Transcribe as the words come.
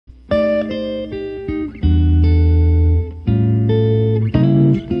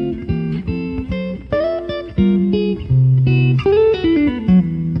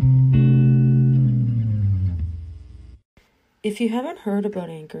If you haven't heard about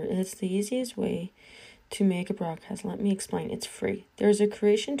Anchor, it's the easiest way to make a broadcast. Let me explain. It's free. There's a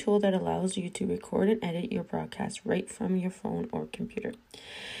creation tool that allows you to record and edit your broadcast right from your phone or computer.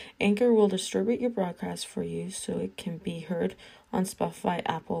 Anchor will distribute your broadcast for you so it can be heard on Spotify,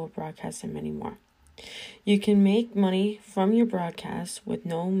 Apple Podcasts, and many more. You can make money from your broadcast with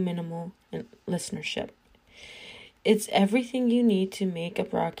no minimal listenership. It's everything you need to make a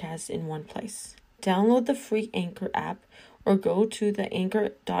broadcast in one place. Download the free Anchor app or go to the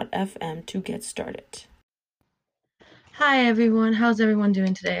anchor.fm to get started. Hi everyone, how's everyone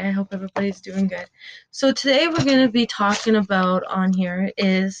doing today? I hope everybody's doing good. So today we're going to be talking about on here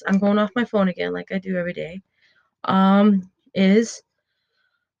is, I'm going off my phone again like I do every day, is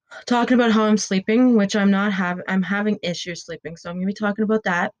talking about how I'm sleeping, which I'm having issues sleeping, so I'm going to be talking about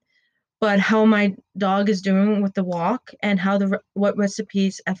that. But how my dog is doing with the walk and how what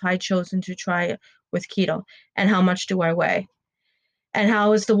recipes have I chosen to try with keto and how much do I weigh and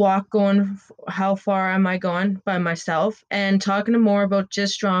how is the walk going, how far am I going by myself, and talking more about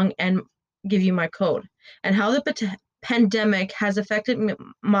Just Strong and give you my code and how the pandemic has affected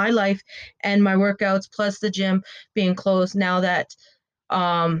my life and my workouts, plus the gym being closed now that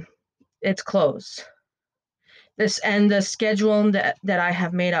it's closed. This and the schedule that I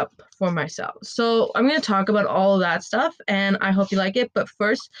have made up for myself. So I'm going to talk about all of that stuff and I hope you like it. But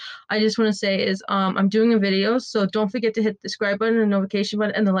first, I just want to say is I'm doing a video, so don't forget to hit the subscribe button and notification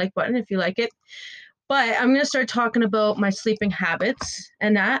button and the like button if you like it. But I'm going to start talking about my sleeping habits,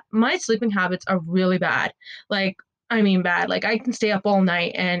 and that my sleeping habits are really bad. Bad. Like I can stay up all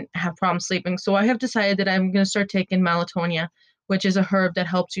night and have problems sleeping. So I have decided that I'm going to start taking melatonin, which is a herb that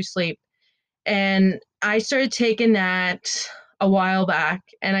helps you sleep. And I started taking that a while back,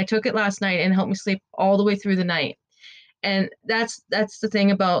 and I took it last night and it helped me sleep all the way through the night. And that's the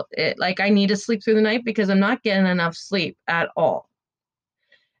thing about it. Like I need to sleep through the night because I'm not getting enough sleep at all.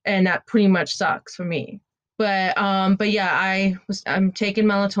 And that pretty much sucks for me. But yeah, I'm taking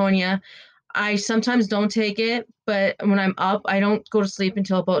melatonin. I sometimes don't take it, but when I'm up, I don't go to sleep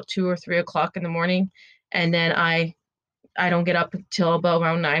until about 2 or 3 o'clock in the morning, and then I don't get up until about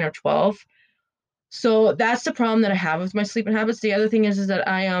around 9 or 12. So that's the problem that I have with my sleeping habits. The other thing is that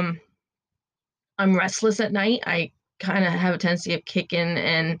I'm restless at night. I kind of have a tendency of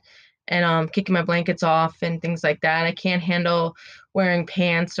kicking kicking my blankets off and things like that. I can't handle wearing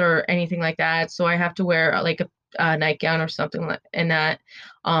pants or anything like that, so I have to wear like a nightgown or something like and that.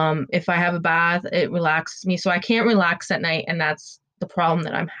 If I have a bath, it relaxes me, so I can't relax at night, and that's the problem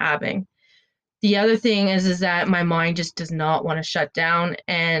that I'm having. The other thing is that my mind just does not want to shut down,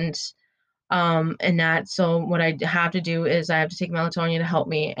 and that, so what I have to do is I have to take melatonin to help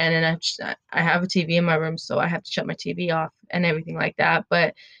me, and then I have a TV in my room, so I have to shut my TV off and everything like that.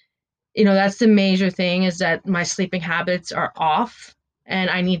 But that's the major thing, is that my sleeping habits are off and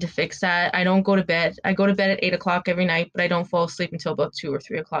I need to fix that. I don't go to bed. I go to bed at 8 o'clock every night, but I don't fall asleep until about 2 or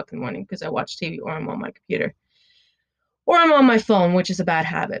 3 o'clock in the morning because I watch TV or I'm on my computer or I'm on my phone, which is a bad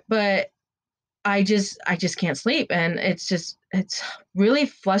habit. But I just can't sleep, and it's really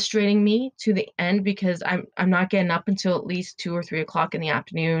frustrating me to the end because I'm not getting up until at least 2 or 3 o'clock in the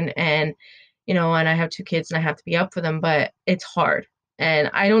afternoon, and and I have 2 kids and I have to be up for them, but it's hard.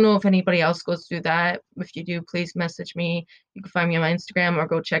 And I don't know if anybody else goes through that. If you do, please message me. You can find me on my Instagram or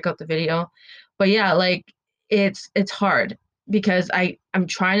go check out the video. But yeah, like it's hard because I'm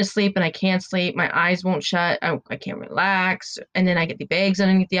trying to sleep and I can't sleep. My eyes won't shut. I can't relax, and then I get the bags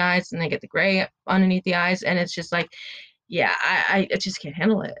underneath the eyes, and I get the gray underneath the eyes, and it's just like, yeah, I just can't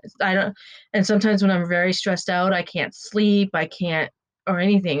handle it. I don't. And sometimes when I'm very stressed out, I can't sleep. I can't or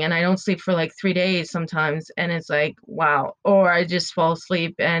anything, and I don't sleep for like 3 days sometimes, and it's like, wow. Or I just fall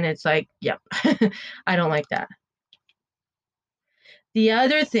asleep, and it's like, yep, I don't like that. The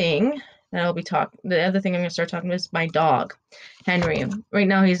other thing I'm going to start talking about is my dog, Henry. Right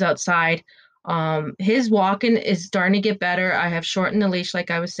now he's outside. His walking is starting to get better. I have shortened the leash,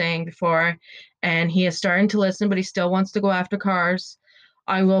 like I was saying before, and he is starting to listen, but he still wants to go after cars.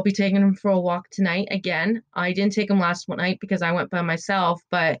 I will be taking him for a walk tonight again. I didn't take him last night because I went by myself,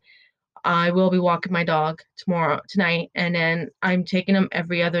 but I will be walking my dog tonight, and then I'm taking him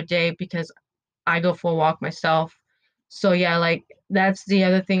every other day because I go for a walk myself. So yeah, like that's the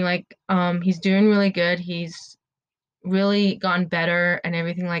other thing. Like he's doing really good. He's really gotten better and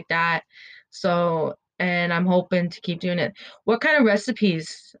everything like that. So, and I'm hoping to keep doing it. What kind of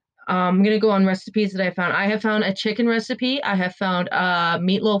recipes? I'm gonna go on recipes that I found. I have found a chicken recipe. I have found a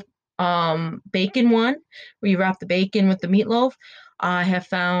meatloaf bacon one where you wrap the bacon with the meatloaf. I have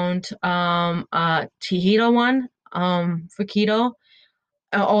found a Tahito one for keto.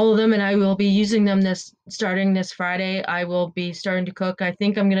 all of them, and I will be using them starting this Friday. I will be starting to cook. I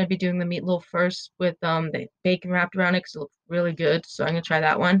think I'm gonna be doing the meatloaf first with the bacon wrapped around it because it looks really good. So I'm gonna try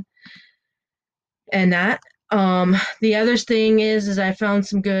that one. And that. The other thing is I found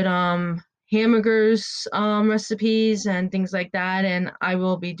some good hamburgers recipes and things like that, and I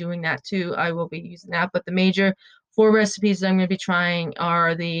will be doing that too. I will be using that. But the major four recipes that I'm gonna be trying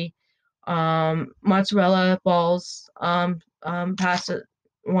are the mozzarella balls pasta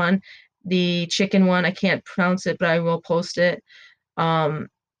one, the chicken one. I can't pronounce it, but I will post it. Um,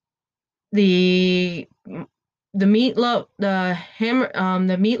 the the meatloaf, the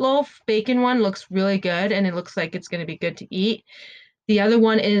meatloaf bacon one looks really good, and it looks like it's going to be good to eat. The other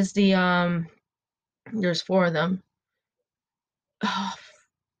one is the there's four of them. Oh,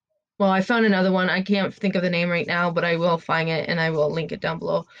 well, I found another one. I can't think of the name right now, but I will find it and I will link it down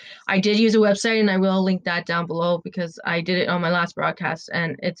below. I did use a website and I will link that down below because I did it on my last broadcast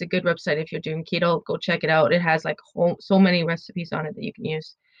and it's a good website if you're doing keto. Go check it out. It has like so many recipes on it that you can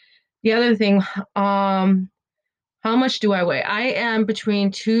use. The other thing, how much do I weigh? I am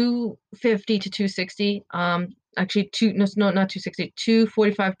between 250 to 260. Actually, no, not 260,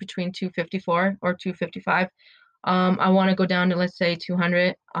 245 between 254 or 255. I want to go down to, let's say,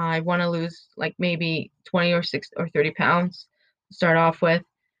 200. I want to lose like maybe 20 or 6 or 30 pounds to start off with.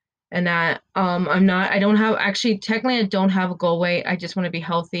 And that I don't have, actually, technically, I don't have a goal weight. I just want to be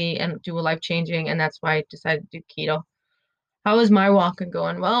healthy and do a life changing. And that's why I decided to do keto. How is my walking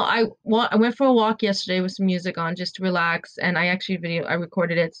going? Well, I went for a walk yesterday with some music on just to relax, and I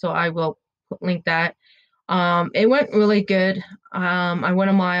recorded it, so I will link that. It went really good. I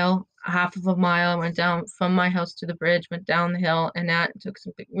went a mile, half of a mile. I went down from my house to the bridge, went down the hill, and that took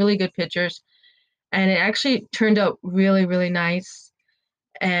some really good pictures. And it actually turned out really, really nice.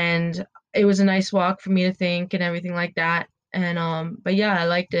 And it was a nice walk for me to think and everything like that. And but yeah, I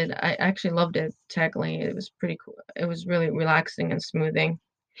liked it. I actually loved it tackling. It was pretty cool. It was really relaxing and smoothing.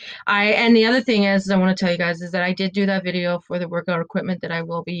 And the other thing is I want to tell you guys is that I did do that video for the workout equipment that I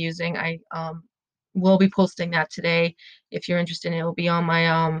will be using. I will be posting that today. If you're interested, it will be on my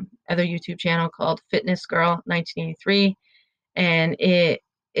other YouTube channel called Fitness Girl 1983, and it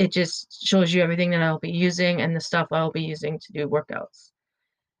just shows you everything that I'll be using and the stuff I'll be using to do workouts.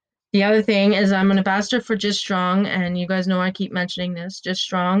 The other thing is I'm an ambassador for Just Strong, and you guys know I keep mentioning this. Just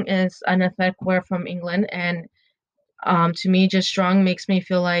Strong is an athletic wear from England, and to me, Just Strong makes me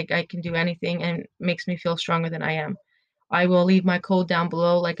feel like I can do anything and makes me feel stronger than I am. I will leave my code down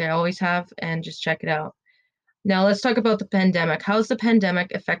below like I always have, and just check it out. Now let's talk about the pandemic. How's the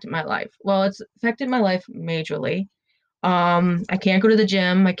pandemic affected my life? Well, it's affected my life majorly. I can't go to the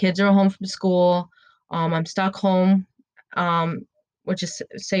gym. My kids are home from school. I'm stuck home, um, which is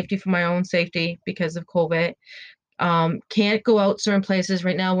safety for my own safety because of COVID. Can't go out certain places.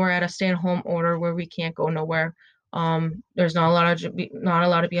 Right now, we're at a stay-at-home order where we can't go nowhere. There's not allowed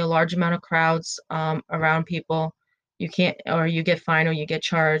to be a large amount of crowds around people. You can't, or you get fined or you get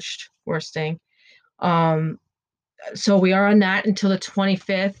charged. Worst thing. Um, so we are on that until the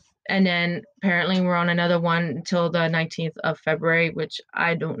 25th, and then apparently we're on another one until the 19th of February, which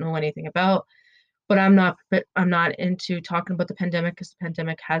I don't know anything about. But I'm not into talking about the pandemic because the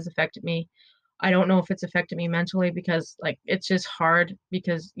pandemic has affected me. I don't know if it's affected me mentally because like it's just hard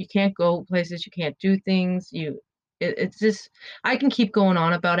because you can't go places, you can't do things, it's just I can keep going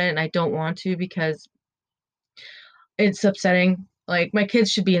on about it and I don't want to because it's upsetting. Like my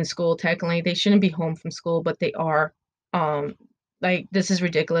kids should be in school technically. They shouldn't be home from school, but they are. Um like this is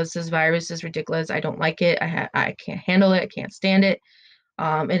ridiculous. This virus is ridiculous. I don't like it. I can't handle it. I can't stand it.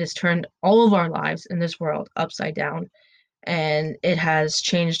 It has turned all of our lives in this world upside down, and it has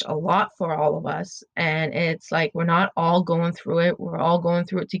changed a lot for all of us. And it's like we're not all going through it. We're all going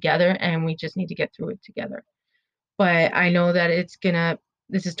through it together, and we just need to get through it together. But I know that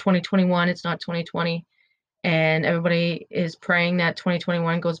this is 2021, it's not 2020, and everybody is praying that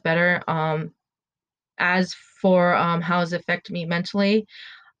 2021 goes better. As for how it's affected me mentally,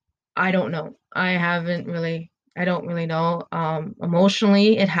 I don't know. I don't really know.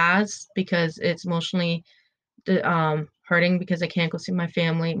 Emotionally, it has because it's emotionally hurting because I can't go see my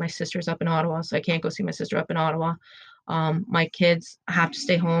family. My sister's up in Ottawa, so I can't go see my sister up in Ottawa. My kids have to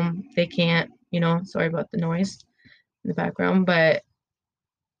stay home. They can't, sorry about the noise in the background, but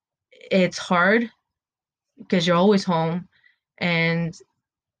it's hard because you're always home and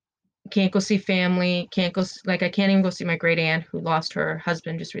can't go see family, can't go, like, I can't even go see my great aunt who lost her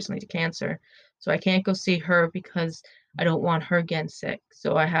husband just recently to cancer. So I can't go see her because I don't want her getting sick.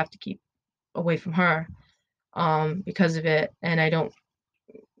 So I have to keep away from her because of it. And I don't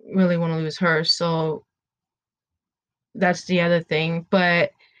really want to lose her. So That's the other thing.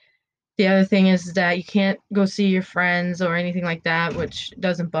 But the other thing is that you can't go see your friends or anything like that, which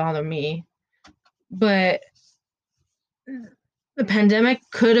doesn't bother me. But the pandemic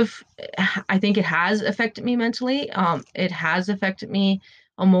could have, I think it has affected me mentally. It has affected me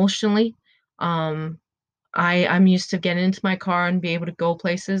emotionally. Um, I'm used to getting into my car and be able to go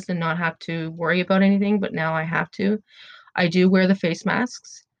places and not have to worry about anything, but now I have to. I do wear the face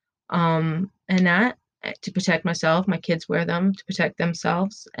masks, and that to protect myself. My kids wear them to protect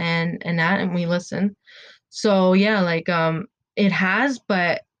themselves, and that, and we listen. So yeah, like it has,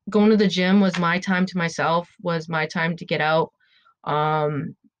 but going to the gym was my time to myself, was my time to get out.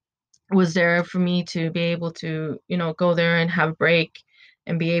 Um, was there for me to be able to, go there and have a break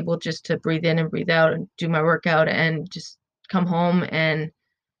and be able just to breathe in and breathe out and do my workout and just come home and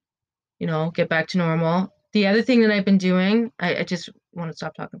get back to normal. The other thing that I've been doing, I just want to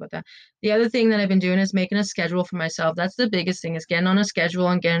stop talking about that. The other thing that I've been doing is making a schedule for myself. That's the biggest thing, is getting on a schedule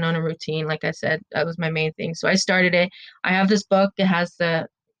and getting on a routine. Like I said, that was my main thing. So I started it. I have this book. It has the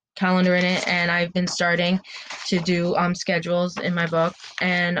calendar in it, and I've been starting to do schedules in my book.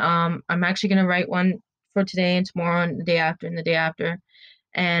 And I'm actually gonna write one for today and tomorrow and the day after and the day after.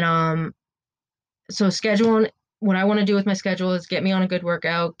 And so scheduling, what I want to do with my schedule is get me on a good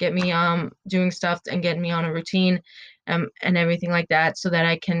workout, get me doing stuff and getting me on a routine, and everything like that, so that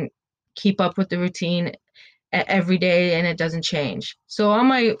I can keep up with the routine every day and it doesn't change. So on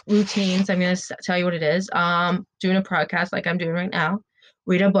my routines, I'm going to tell you what it is. Doing a podcast like I'm doing right now,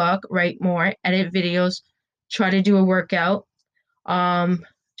 read a book, write more, edit videos, try to do a workout, um,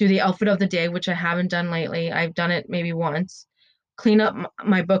 do the outfit of the day, which I haven't done lately. I've done it maybe once. Clean up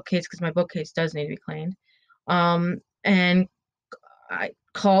my bookcase because my bookcase does need to be cleaned. And I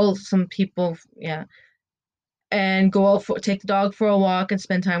call some people, yeah, and go out for take the dog for a walk and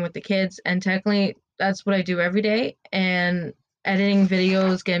spend time with the kids. And technically, that's what I do every day. And editing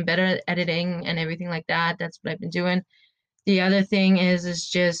videos, getting better at editing and everything like that. That's what I've been doing. The other thing is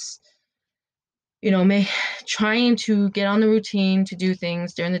just may trying to get on the routine to do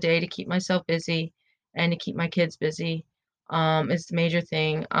things during the day to keep myself busy and to keep my kids busy, is the major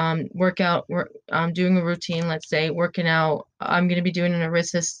thing. Doing a routine, let's say working out. I'm going to be doing an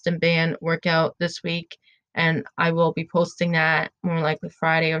resistance band workout this week, and I will be posting that more likely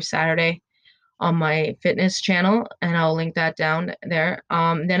Friday or Saturday on my fitness channel, and I'll link that down there.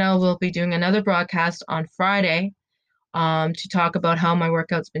 Then I will be doing another broadcast on Friday, to talk about how my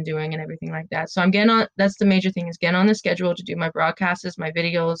workout's been doing and everything like that. So I'm getting on, that's the major thing, is getting on the schedule to do my broadcasts, my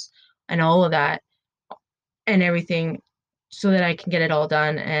videos, and all of that and everything, so that I can get it all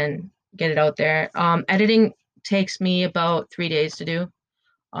done and get it out there. Editing takes me about 3 days to do,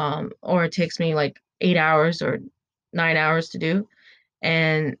 or it takes me like 8 hours or 9 hours to do.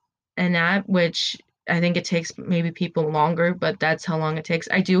 And that, which I think it takes maybe people longer, but that's how long it takes.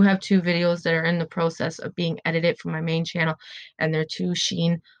 I do have two videos that are in the process of being edited for my main channel, and they're two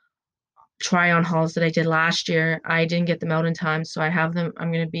Shein try on hauls that I did last year. I didn't get them out in time, so I have them.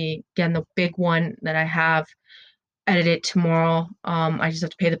 I'm going to be getting the big one that I have edited tomorrow. I just have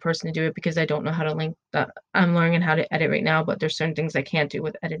to pay the person to do it because I don't know how to link that. I'm learning how to edit right now, but there's certain things I can't do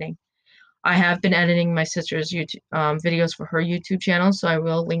with editing. I have been editing my sister's YouTube videos for her YouTube channel, so I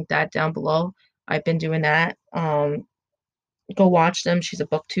will link that down below. I've been doing that. Go watch them. She's a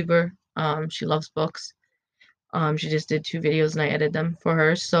booktuber. She loves books. She just did two videos and I edited them for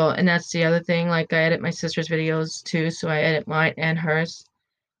her. So, and that's the other thing. Like I edit my sister's videos too, so I edit mine and hers.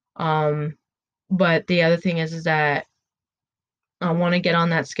 Um, but the other thing is that I want to get on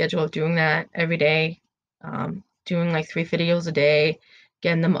that schedule of doing that every day, doing like 3 videos a day,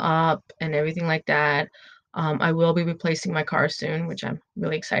 getting them up and everything like that. I will be replacing my car soon, which I'm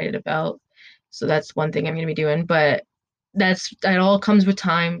really excited about. So that's one thing I'm going to be doing. But that all comes with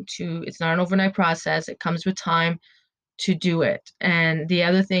time to, it's not an overnight process. It comes with time to do it. And the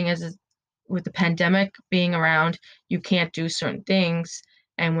other thing is with the pandemic being around, you can't do certain things.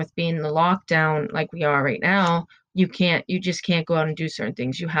 And with being in the lockdown like we are right now, you just can't go out and do certain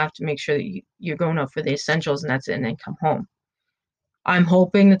things. You have to make sure that you're going out for the essentials and that's it, and then come home. I'm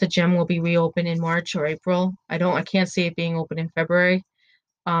hoping that the gym will be reopened in March or April. I can't see it being open in February.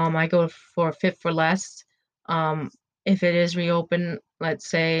 I go for Fit for Less. Um, if it is reopened, let's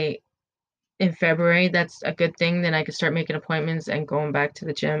say in February, that's a good thing. Then I could start making appointments and going back to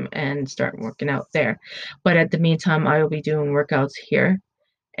the gym and start working out there. But at the meantime, I will be doing workouts here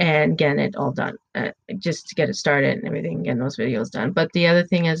and getting it all done, just to get it started and everything, getting those videos done. But the other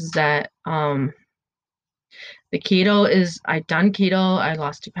thing is that the keto is, I've done keto. I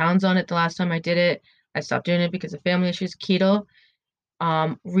lost 2 pounds on it the last time I did it. I stopped doing it because of family issues. Keto,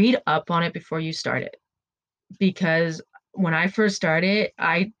 read up on it before you start it. because when I first started,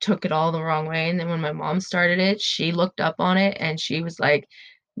 I took it all the wrong way. And then when my mom started it, she looked up on it and she was like,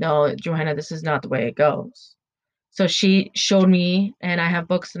 no, Johanna, this is not the way it goes. So she showed me, and I have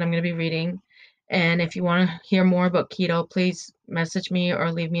books that I'm going to be reading. And if you want to hear more about keto, please message me or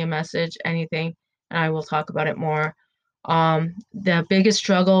leave me a message, anything, and I will talk about it more. The biggest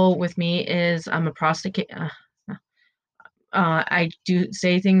struggle with me is I'm a prostate. I do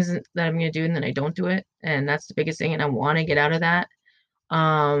say things that I'm going to do and then I don't do it, and that's the biggest thing. And I want to get out of that.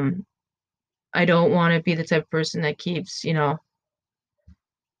 Um, I don't want to be the type of person that keeps, how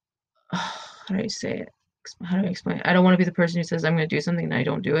do I say it? How do I explain it? I don't want to be the person who says I'm going to do something and I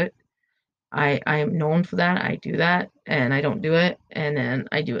don't do it. I am known for that. I do that and I don't do it, and then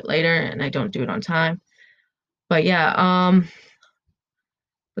I do it later and I don't do it on time. But yeah,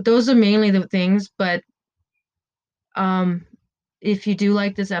 but those are mainly the things. But um, if you do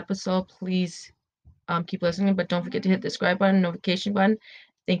like this episode, please keep listening. But don't forget to hit the subscribe button, notification button.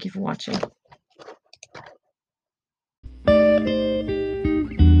 Thank you for watching.